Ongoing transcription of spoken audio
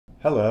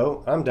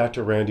Hello, I'm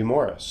Dr. Randy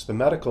Morris, the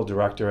Medical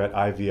Director at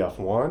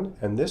IVF1,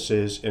 and this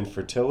is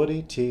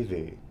Infertility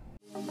TV.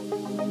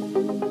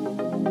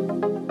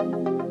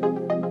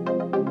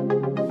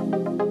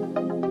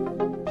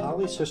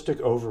 Polycystic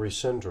ovary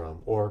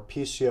syndrome, or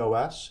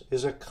PCOS,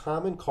 is a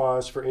common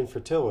cause for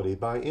infertility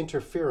by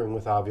interfering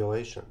with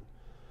ovulation.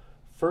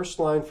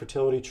 First-line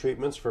fertility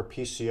treatments for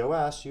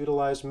PCOS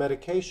utilize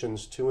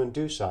medications to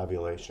induce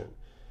ovulation.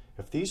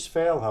 If these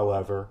fail,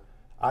 however,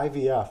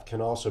 IVF can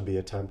also be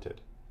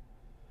attempted.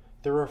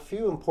 There are a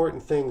few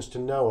important things to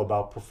know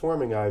about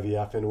performing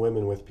IVF in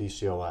women with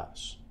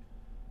PCOS.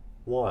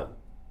 1.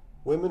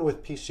 Women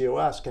with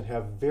PCOS can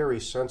have very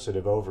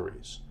sensitive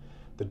ovaries.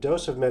 The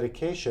dose of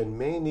medication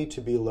may need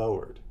to be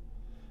lowered.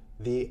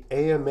 The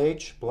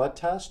AMH blood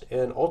test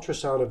and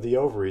ultrasound of the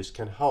ovaries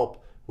can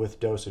help with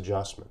dose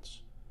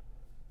adjustments.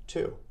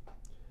 2.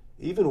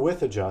 Even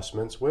with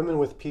adjustments, women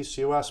with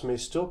PCOS may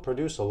still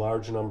produce a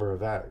large number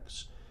of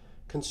eggs.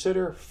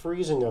 Consider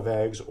freezing of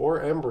eggs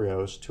or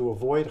embryos to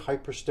avoid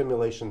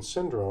hyperstimulation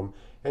syndrome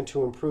and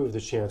to improve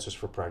the chances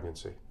for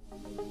pregnancy.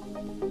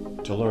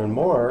 To learn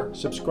more,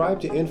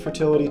 subscribe to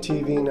Infertility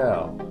TV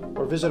now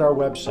or visit our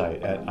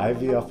website at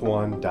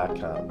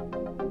ivf1.com.